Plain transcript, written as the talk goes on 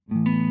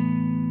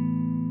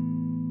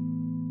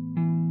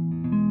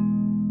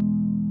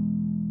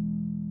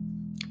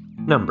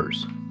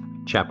Numbers,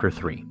 chapter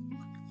 3.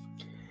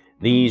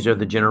 These are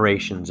the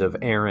generations of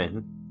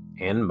Aaron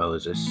and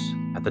Moses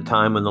at the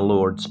time when the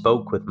Lord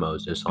spoke with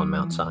Moses on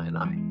Mount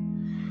Sinai.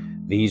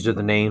 These are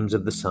the names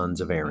of the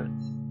sons of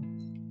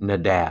Aaron: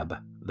 Nadab,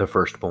 the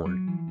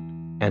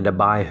firstborn, and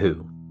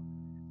Abihu,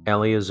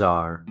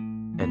 Eleazar,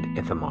 and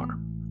Ithamar.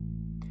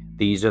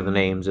 These are the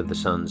names of the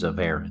sons of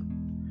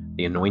Aaron,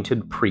 the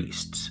anointed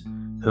priests,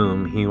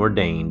 whom he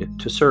ordained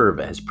to serve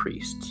as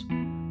priests.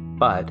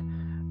 But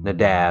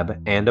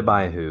Nadab and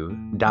Abihu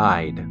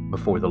died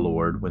before the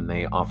Lord when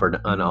they offered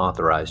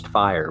unauthorized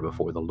fire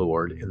before the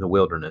Lord in the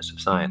wilderness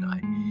of Sinai,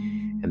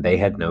 and they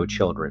had no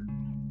children.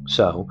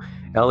 So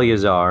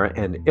Eleazar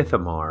and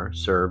Ithamar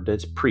served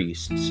as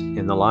priests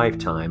in the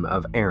lifetime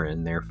of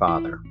Aaron their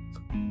father.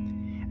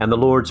 And the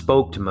Lord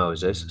spoke to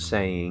Moses,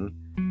 saying,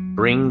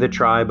 "Bring the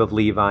tribe of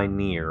Levi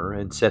near,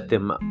 and set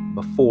them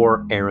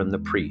before Aaron the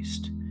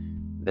priest,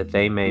 that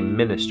they may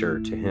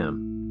minister to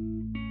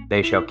him.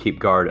 They shall keep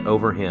guard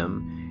over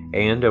him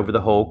and over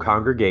the whole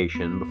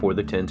congregation before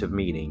the tent of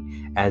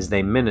meeting, as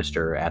they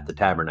minister at the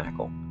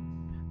tabernacle.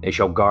 They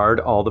shall guard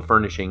all the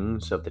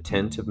furnishings of the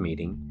tent of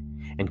meeting,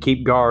 and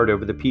keep guard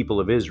over the people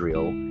of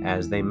Israel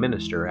as they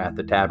minister at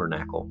the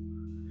tabernacle.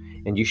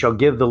 And you shall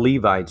give the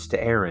Levites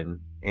to Aaron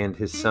and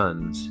his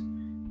sons.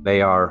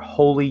 They are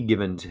wholly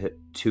given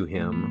to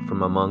him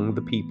from among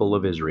the people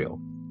of Israel.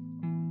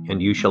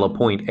 And you shall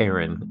appoint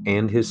Aaron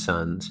and his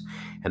sons,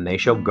 and they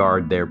shall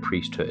guard their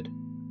priesthood.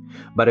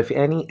 But if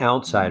any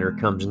outsider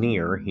comes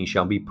near, he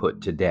shall be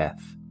put to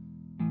death."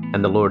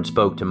 And the Lord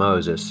spoke to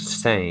Moses,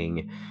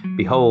 saying,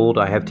 "Behold,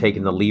 I have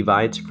taken the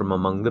Levites from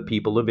among the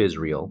people of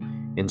Israel,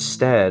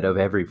 instead of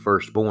every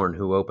firstborn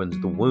who opens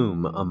the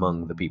womb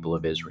among the people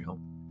of Israel.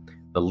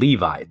 The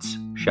Levites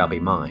shall be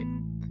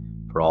mine,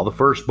 for all the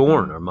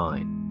firstborn are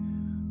mine.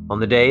 On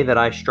the day that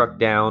I struck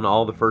down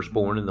all the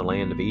firstborn in the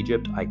land of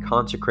Egypt, I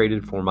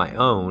consecrated for my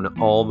own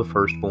all the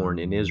firstborn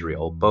in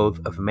Israel,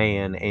 both of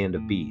man and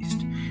of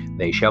beast.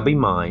 They shall be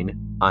mine.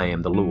 I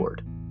am the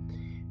Lord."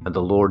 And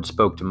the Lord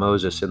spoke to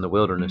Moses in the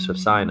wilderness of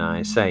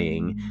Sinai,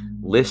 saying,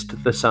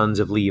 "List the sons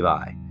of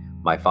Levi,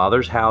 by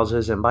fathers'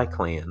 houses and by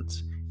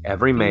clans.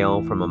 Every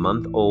male from a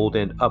month old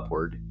and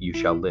upward you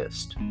shall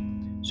list."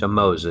 So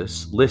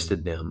Moses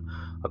listed them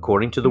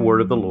according to the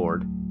word of the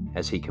Lord,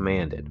 as he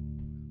commanded.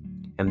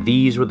 And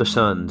these were the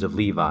sons of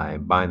Levi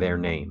by their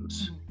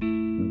names: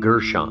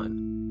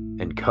 Gershon,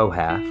 and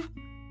Kohath,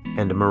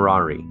 and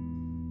Merari.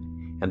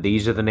 And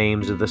these are the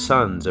names of the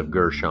sons of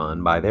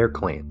Gershon by their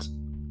clans: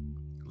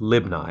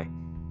 Libni,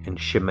 and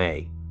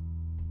Shimei.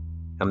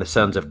 And the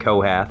sons of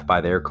Kohath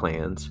by their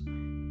clans: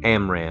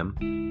 Amram,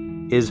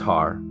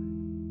 Izhar,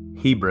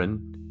 Hebron,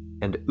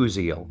 and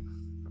Uzziel.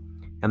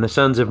 And the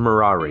sons of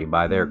Merari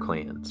by their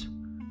clans: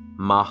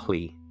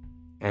 Mahli,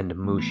 and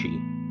Mushi.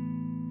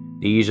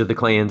 These are the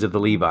clans of the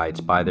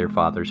Levites by their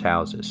fathers'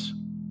 houses.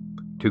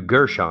 To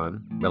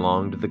Gershon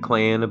belonged the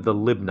clan of the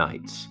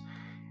Libnites,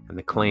 and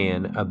the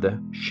clan of the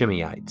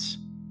Shimeites.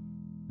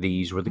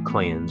 These were the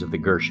clans of the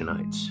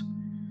Gershonites.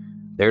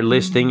 Their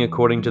listing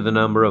according to the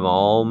number of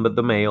all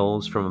the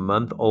males from a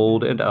month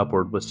old and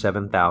upward was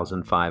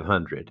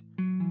 7,500.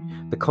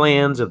 The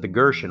clans of the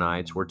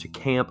Gershonites were to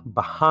camp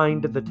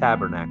behind the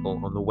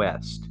tabernacle on the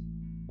west,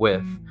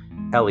 with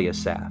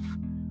Eliasaph,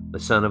 the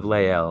son of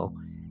Lael,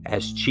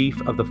 as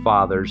chief of the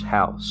father's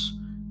house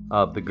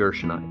of the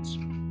Gershonites.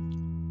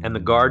 And the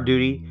guard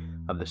duty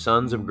of the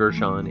sons of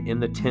Gershon in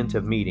the tent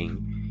of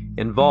meeting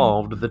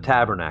involved the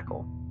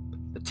tabernacle,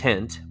 the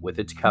tent with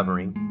its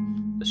covering,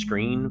 the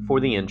screen for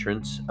the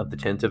entrance of the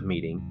tent of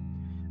meeting,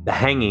 the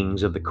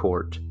hangings of the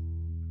court,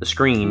 the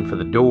screen for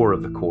the door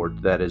of the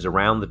court that is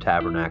around the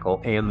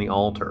tabernacle, and the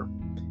altar,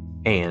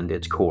 and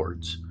its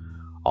cords,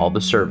 all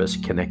the service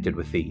connected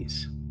with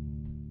these.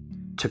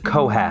 To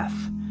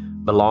Kohath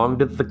belonged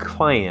the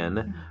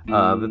clan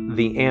of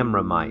the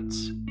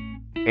Amramites,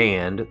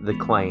 and the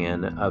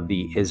clan of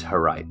the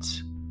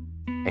Izharites,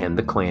 and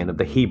the clan of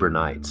the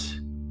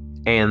Hebronites,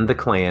 and the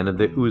clan of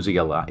the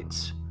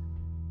Uzzielites.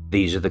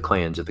 These are the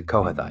clans of the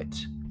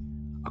Kohathites.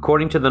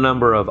 According to the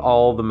number of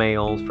all the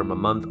males from a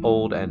month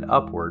old and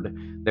upward,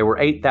 there were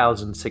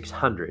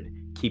 8,600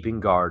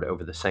 keeping guard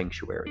over the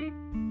sanctuary.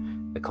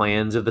 The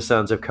clans of the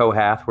sons of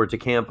Kohath were to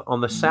camp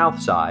on the south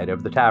side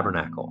of the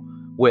tabernacle,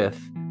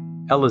 with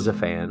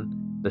Elizaphan,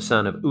 the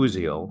son of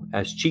Uzziel,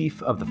 as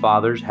chief of the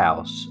father's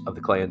house of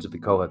the clans of the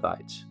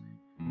Kohathites.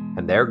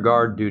 And their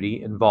guard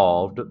duty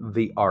involved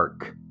the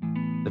ark,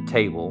 the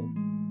table,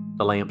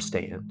 the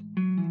lampstand,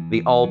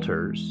 the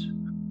altars,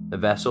 the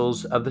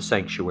vessels of the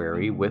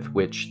sanctuary with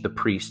which the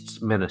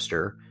priests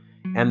minister,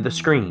 and the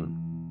screen,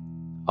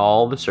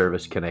 all the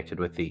service connected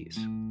with these.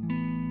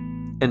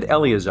 And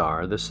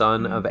Eleazar, the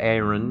son of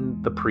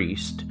Aaron the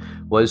priest,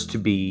 was to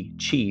be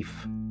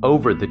chief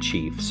over the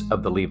chiefs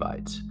of the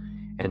Levites,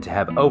 and to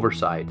have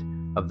oversight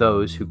of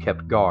those who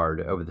kept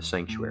guard over the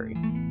sanctuary.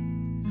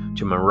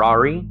 To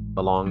Merari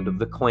belonged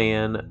the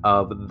clan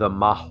of the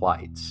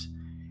Mahlites,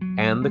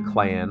 and the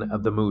clan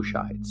of the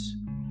Mushites.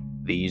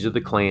 These are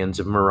the clans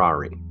of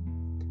Merari.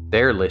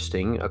 Their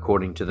listing,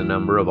 according to the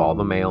number of all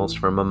the males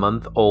from a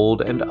month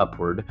old and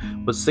upward,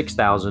 was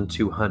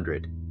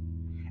 6,200.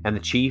 And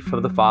the chief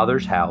of the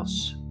father's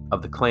house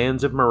of the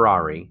clans of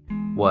Merari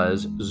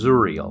was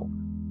Zuriel,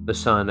 the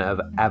son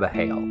of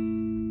Abihail.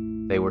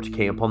 They were to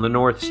camp on the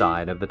north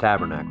side of the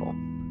tabernacle.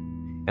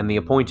 And the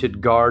appointed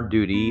guard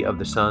duty of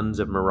the sons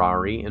of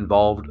Merari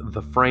involved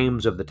the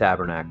frames of the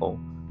tabernacle,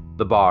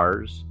 the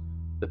bars,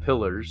 the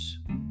pillars,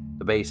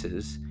 the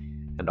bases,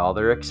 and all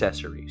their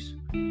accessories,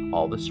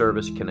 all the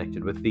service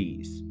connected with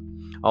these.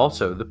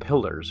 Also the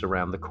pillars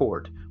around the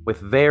court,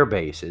 with their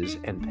bases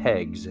and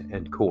pegs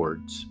and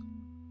cords.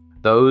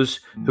 Those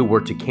who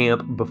were to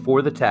camp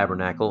before the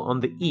tabernacle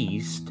on the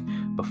east,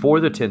 before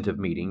the tent of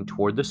meeting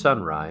toward the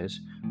sunrise,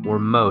 were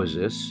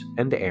Moses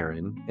and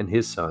Aaron and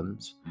his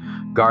sons,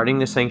 guarding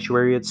the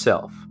sanctuary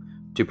itself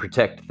to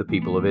protect the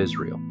people of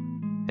Israel,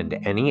 and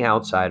any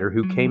outsider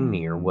who came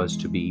near was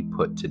to be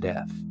put to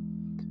death.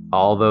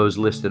 All those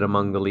listed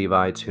among the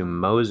Levites whom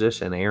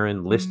Moses and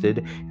Aaron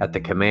listed at the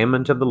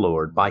commandment of the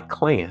Lord by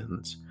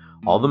clans,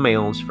 all the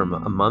males from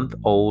a month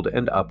old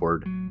and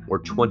upward, were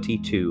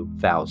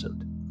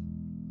 22,000.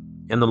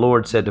 And the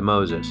Lord said to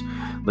Moses,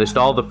 "List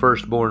all the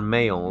firstborn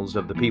males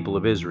of the people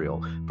of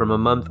Israel from a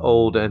month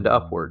old and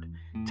upward,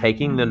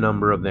 taking the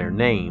number of their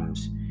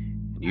names,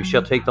 and you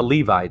shall take the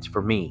Levites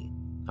for me,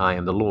 I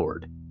am the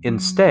Lord,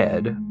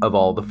 instead of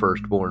all the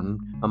firstborn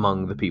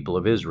among the people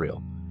of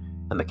Israel,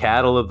 and the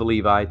cattle of the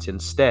Levites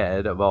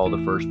instead of all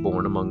the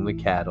firstborn among the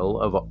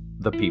cattle of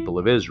the people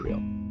of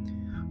Israel."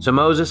 So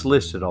Moses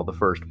listed all the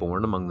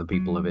firstborn among the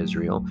people of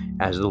Israel,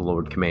 as the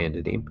Lord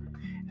commanded him.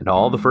 And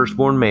all the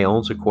firstborn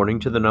males, according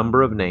to the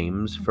number of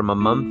names, from a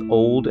month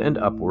old and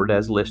upward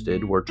as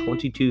listed, were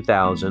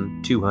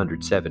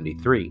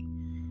 22,273.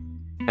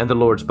 And the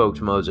Lord spoke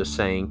to Moses,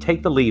 saying,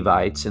 "Take the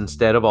Levites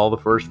instead of all the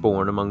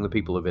firstborn among the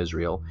people of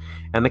Israel,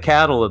 and the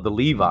cattle of the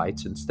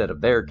Levites instead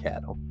of their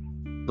cattle.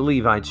 The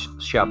Levites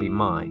shall be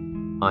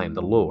mine, I am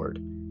the Lord.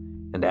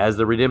 And as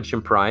the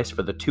redemption price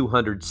for the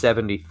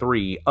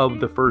 273 of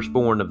the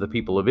firstborn of the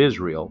people of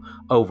Israel,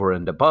 over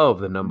and above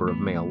the number of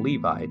male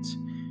Levites,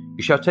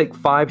 you shall take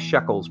 5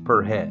 shekels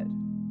per head.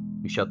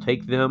 You shall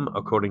take them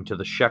according to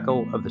the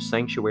shekel of the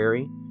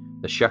sanctuary,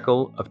 the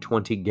shekel of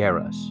 20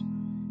 gerahs,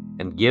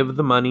 and give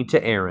the money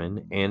to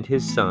Aaron and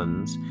his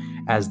sons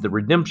as the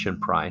redemption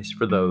price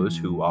for those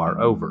who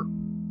are over."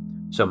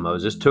 So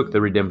Moses took the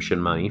redemption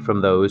money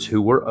from those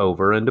who were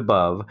over and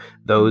above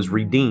those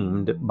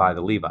redeemed by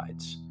the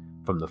Levites.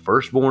 From the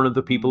firstborn of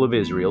the people of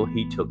Israel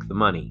he took the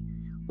money,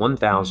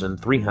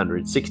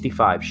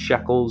 1,365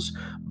 shekels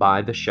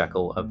by the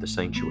shekel of the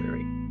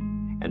sanctuary.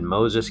 And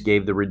Moses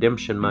gave the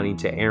redemption money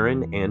to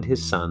Aaron and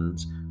his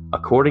sons,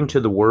 according to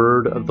the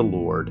word of the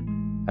Lord,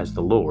 as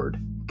the Lord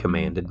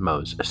commanded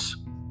Moses.